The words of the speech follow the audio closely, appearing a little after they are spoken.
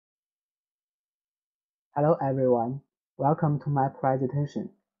Hello everyone, welcome to my presentation.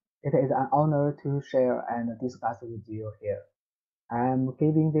 It is an honor to share and discuss with you here. I am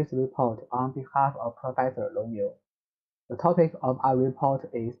giving this report on behalf of Professor Long Yu. The topic of our report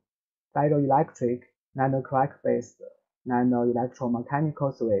is Ferroelectric Nanocrack-based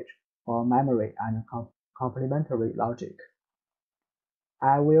Nanoelectromechanical switch for memory and complementary logic.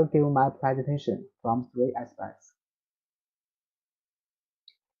 I will give my presentation from three aspects.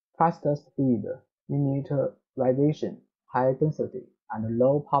 Faster speed, miniaturization, high density, and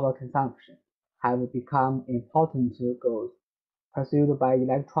low power consumption have become important goals pursued by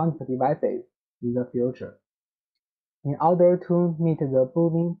electronic devices in the future. In order to meet the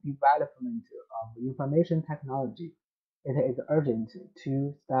booming development of information technology, it is urgent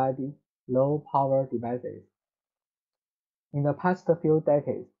to study low-power devices. In the past few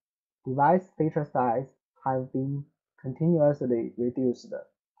decades, device feature size have been continuously reduced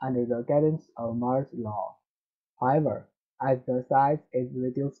under the guidance of Moore's law. However, as the size is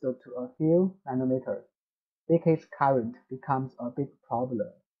reduced to a few nanometers, leakage current becomes a big problem.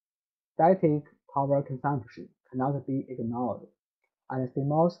 Static power consumption cannot be ignored, and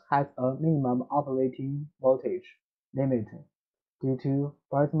CMOS has a minimum operating voltage limit due to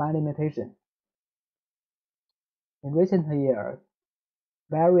Boltzmann limitation. In recent years,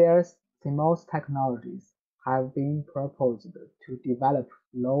 various CMOS technologies have been proposed to develop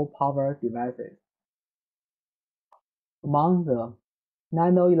low-power devices. Among them,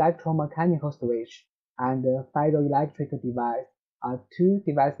 Nanoelectromechanical switch and Ferroelectric device are two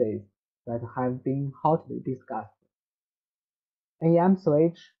devices that have been hotly discussed. AM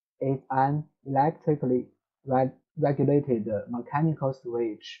switch is an electrically regulated mechanical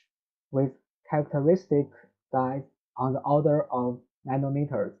switch with characteristic size on the order of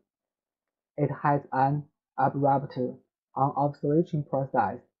nanometers. It has an abrupt on-off switching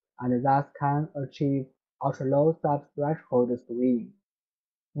process and thus can achieve ultra-low sub-threshold swing.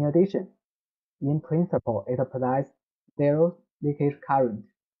 In addition, in principle it provides zero leakage current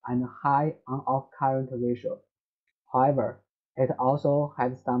and high on-off current ratio. However, it also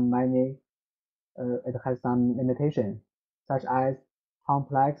has some limitations, such as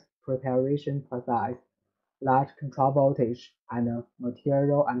complex preparation process, large control voltage, and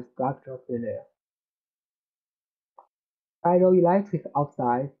material and structural failure. Ferroelectric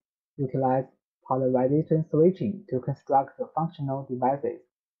oxides utilize polarization switching to construct functional devices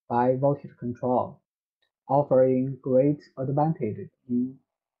by voltage control, offering great advantages in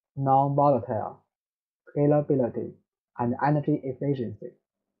non-volatile scalability and energy efficiency.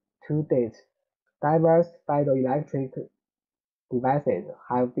 To date, diverse ferroelectric devices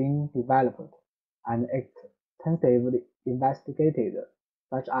have been developed and extensively investigated,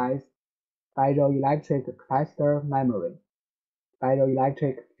 such as ferroelectric capacitor memory,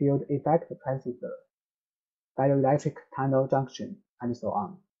 ferroelectric field effect transistor, ferroelectric tunnel junction, and so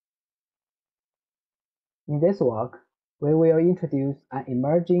on. In this work, we will introduce an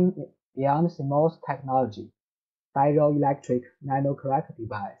emerging beyond CMOS technology, Ferroelectric Nanocrack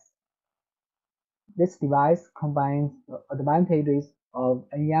device. This device combines the advantages of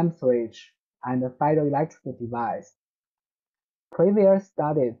NEM switch and ferroelectric device. Previous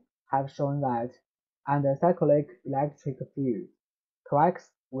studies have shown that under cyclic electric field, cracks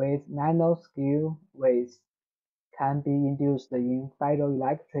with nanoscale widths can be induced in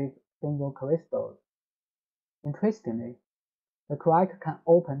ferroelectric single crystals. Interestingly, the crack can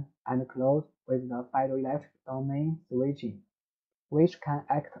open and close with the ferroelectric domain switching, which can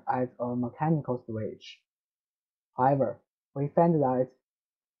act as a mechanical switch. However, we find that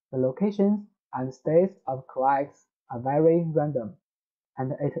the locations and states of cracks are very random,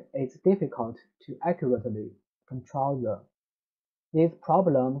 and it is difficult to accurately control them. These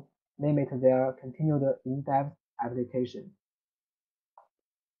problems limit their continued in-depth application.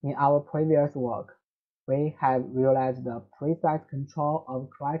 In our previous work, we have realized the precise control of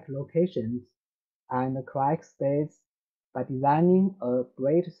crack locations and crack states by designing a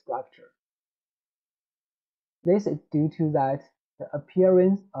grid structure. This is due to that the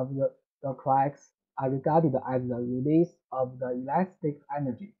appearance of the cracks are regarded as the release of the elastic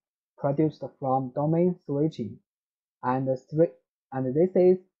energy produced from domain switching, and this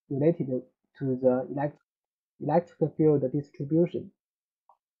is related to the electric field distribution.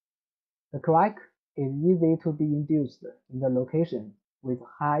 The crack is easy to be induced in the location with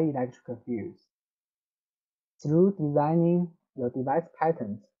high electric fields. Through designing the device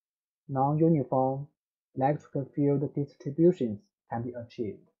patterns, non-uniform electric field distributions can be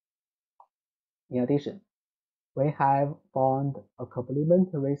achieved. In addition, we have found a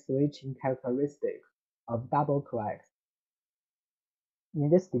complementary switching characteristic of double cracks. In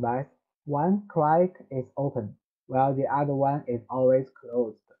this device, One crack is open, while the other one is always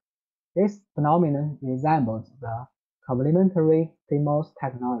closed. This phenomenon resembles the complementary CMOS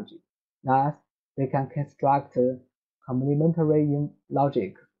technology. Thus, we can construct complementary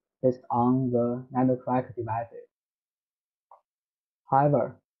logic based on the nanocrack devices.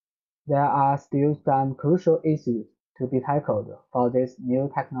 However, there are still some crucial issues to be tackled for this new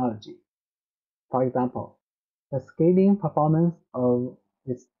technology. For example, the scaling performance of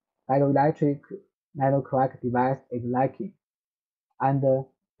this ferroelectric nanocrack device is lacking, and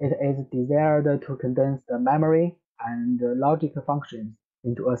it is desired to condense the memory and logic functions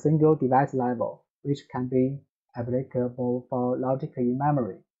into a single device level, which can be applicable for logic in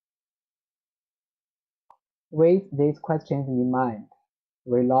memory. With these questions in mind,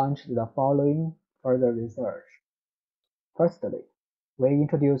 we launched the following further research. Firstly, we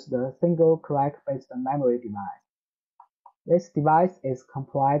introduced the single crack-based memory device. This device is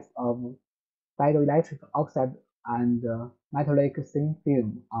comprised of ferroelectric oxide and metallic thin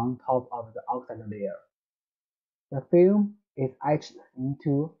film on top of the oxide layer. The film is etched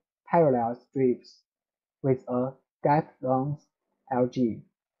into parallel strips with a gap length Lg.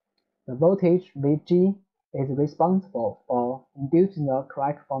 The voltage Vg is responsible for inducing the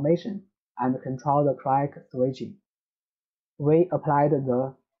crack formation and control the crack switching. We applied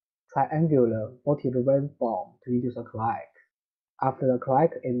the triangular voltage waveform to induce a crack. After the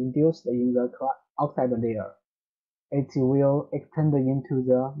crack is induced in the oxide layer, it will extend into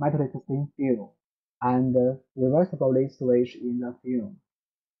the metallic thin film and reversibly switch in the film.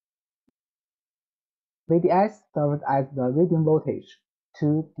 VDS serves as the reading voltage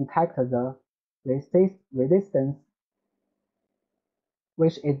to detect the resistance,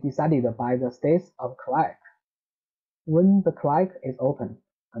 which is decided by the state of crack. When the crack is open,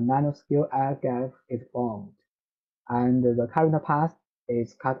 a nanoscale air gap is formed, and the current path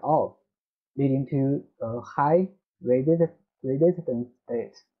is cut off, leading to a high resistance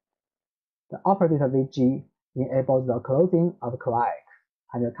state. The operator Vg enables the closing of the crack,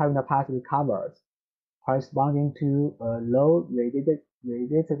 and the current path recovers, corresponding to a low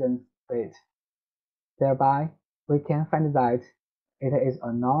resistance state. Thereby, we can find that it is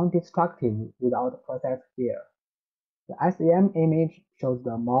a non-destructive readout process here. The SEM image shows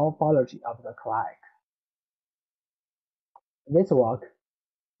the morphology of the crack. In this work,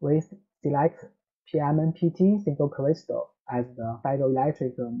 we select PMNPT single crystal as the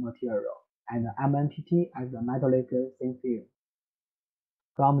ferroelectric material and MNPT as the metallic thin film.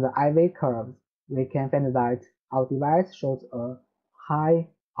 From the IV curves, we can find that our device shows a high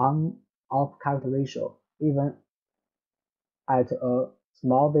on-off character ratio even at a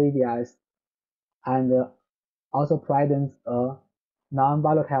small VDS, and also presents a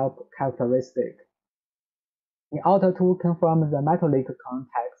non-volatile characteristic. In order to confirm the metallic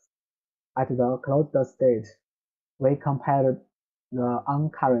context at the closed state, we compared the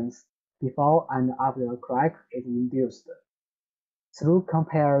on-currents before and after the crack is induced. Through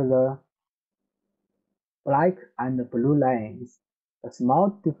compare the black and blue lines, a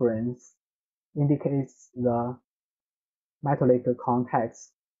small difference indicates the metallic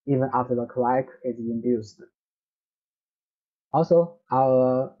context even after the crack is induced. Also,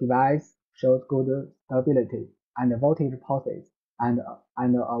 our device shows good stability and voltage pulses and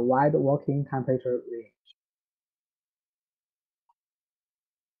a wide working temperature range.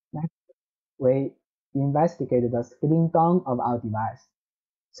 Next, we investigate the scaling down of our device.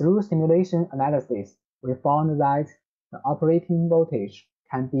 Through simulation analysis, we found that the operating voltage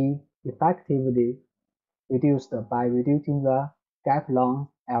can be effectively reduced by reducing the gap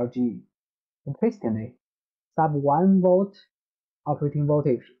length Lg. Interestingly, sub 1 volt operating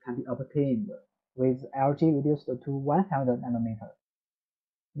voltage can be obtained with Lg reduced to 100 nanometers.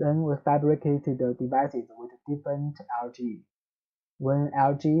 Then we fabricated the devices with different Lg. When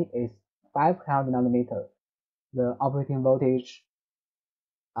Lg is 500 nanometers, the operating voltage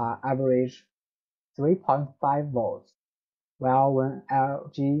average 3.5 volts, while when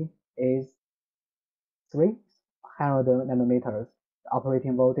Lg is 300 nanometers, the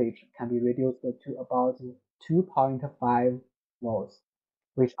operating voltage can be reduced to about 2.5 volts,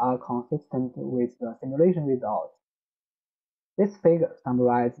 which are consistent with the simulation results. This figure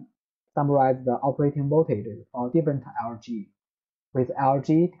summarizes the operating voltages for different Lg. With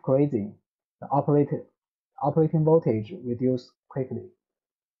Lg decreasing, the operating voltage reduces quickly.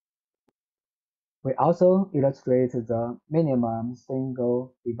 We also illustrate the minimum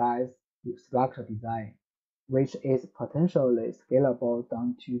single device structure design, which is potentially scalable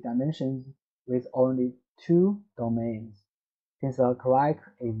down to dimensions with only 2 domains, since a crack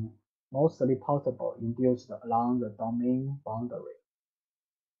is mostly possible induced along the domain boundary.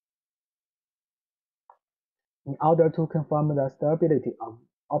 In order to confirm the stability of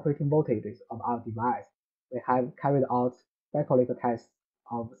operating voltages of our device, we have carried out speculative tests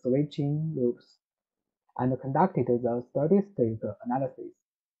of switching loops and conducted the steady-state analysis.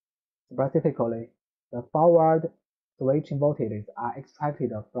 Specifically, the forward switching voltages are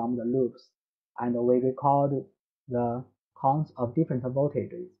extracted from the loops, and we record the counts of different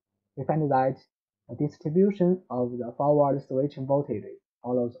voltages. We find that the distribution of the forward switching voltages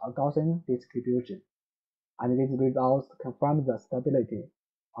follows a Gaussian distribution, and these results confirm the stability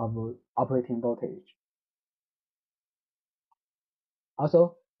of operating voltage.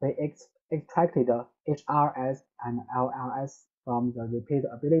 Also, we extracted HRS and LRS from the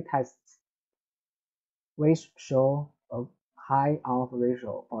repeatability tests, which show a high on-off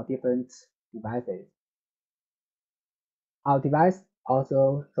ratio for different devices. Our device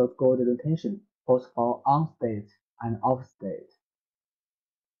also shows good retention, both for on-state and off-state.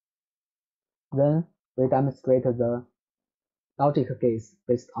 Then we demonstrate the logic gates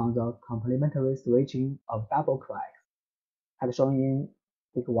based on the complementary switching of double cracks, as shown in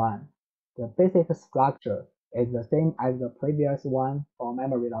Figure 1. The basic structure is the same as the previous one for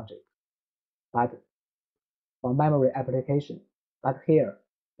memory logic, but for memory application. But here,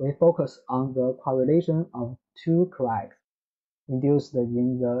 we focus on the correlation of two cracks induced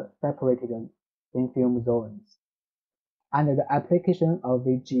in the separated thin-film zones. Under the application of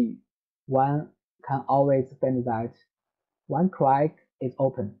VG, one can always find that one crack is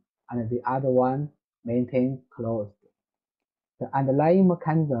open and the other one maintains closed. The underlying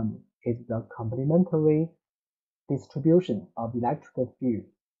mechanism is the complementary distribution of electric field.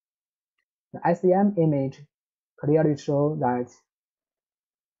 The SEM image clearly shows that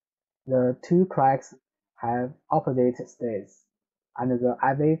the two cracks have opposite states. Under the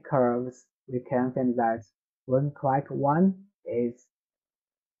IV curves, we can find that when crack 1 is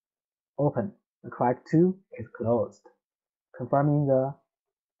open, the crack 2 is closed, confirming the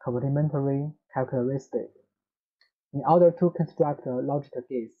complementary characteristic. In order to construct a logic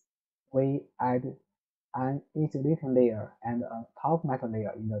gate, we add an insulating layer and a top metal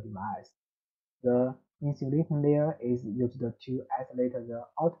layer in the device. The insulating layer is used to isolate the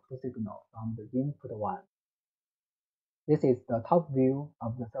output signal from the input one. This is the top view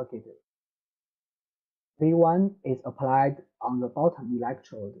of the circuit. V1 is applied on the bottom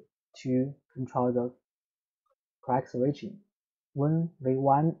electrode to control the crack switching. When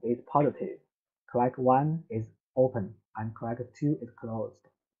V1 is positive, crack 1 is open and crack 2 is closed.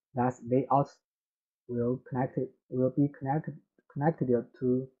 Thus, Vout will be connected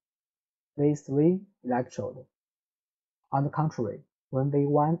to V3 electrode. On the contrary, when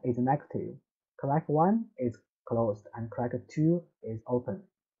V1 is negative, crack 1 is closed and crack 2 is open.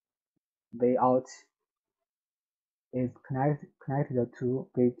 Vout is connected to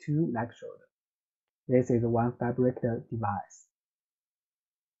V2 electrode. This is one fabricated device.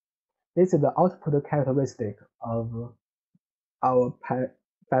 This is the output characteristic of our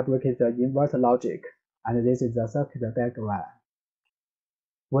fabricated inverter logic, and this is the circuit diagram.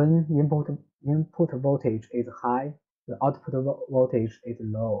 When input voltage is high, the output voltage is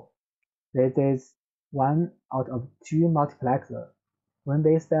low. This is one out of two multiplexer. When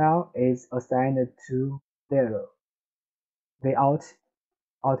this cell is assigned to 0, Vout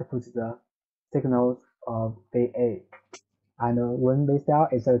outputs the signals of VA, and when this cell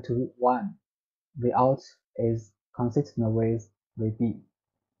is set to 1, Vout is consistent with VB.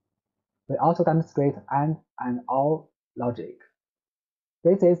 We also demonstrate AND and OR logic.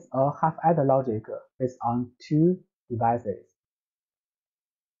 This is a half-adder logic based on two devices.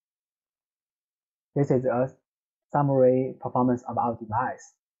 This is a summary performance of our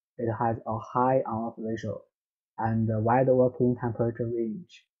device. It has a high on-off ratio and a wide working temperature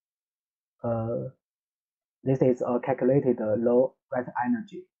range. This is a calculated low write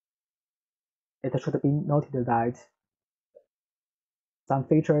energy. It should be noted that some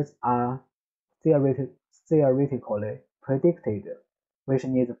features are theoretically predicted, which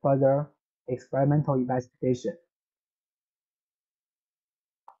needs further experimental investigation.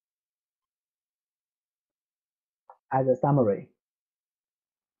 As a summary,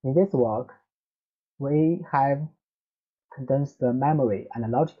 in this work, we have condensed the memory and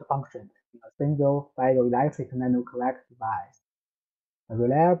logic functions in a single ferroelectric nanocrack device. The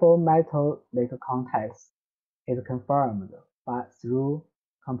reliable metal-like context is confirmed through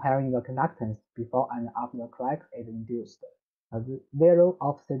comparing the conductance before and after the crack is induced. A zero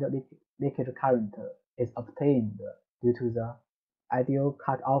offset leakage current is obtained due to the ideal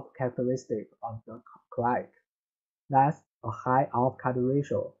cut-off characteristic of the crack. Thus, a high off-cut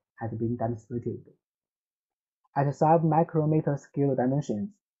ratio has been demonstrated. At sub-micrometer scale dimensions,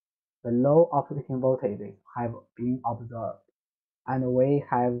 the low operating voltages have been observed, and we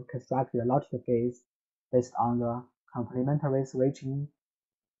have constructed logic gates based on the complementary switching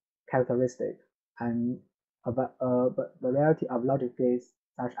characteristic, and a variety of logic gates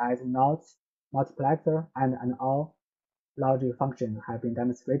such as NOT, multiplexer, and an OR logic function have been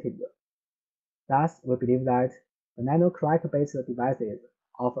demonstrated. Thus, we believe that the Nanoelectromechanical-based devices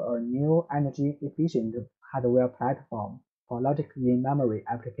offer a new energy-efficient hardware platform for logic-in-memory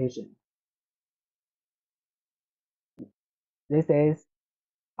application. This is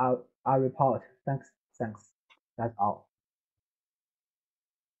our report. Thanks. That's all.